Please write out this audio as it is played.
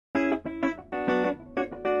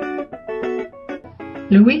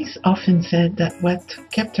Louise often said that what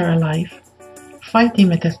kept her alive, fighting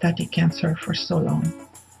metastatic cancer for so long,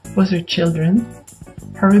 was her children,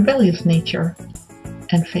 her rebellious nature,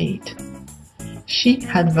 and fate. She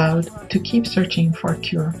had vowed to keep searching for a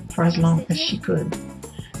cure for as long as she could,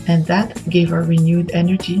 and that gave her renewed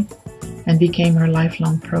energy and became her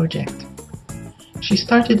lifelong project. She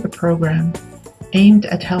started a program aimed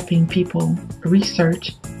at helping people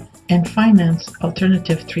research and finance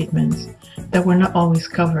alternative treatments that were not always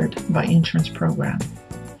covered by insurance programs.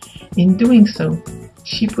 In doing so,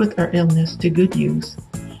 she put her illness to good use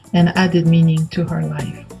and added meaning to her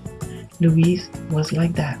life. Louise was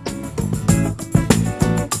like that.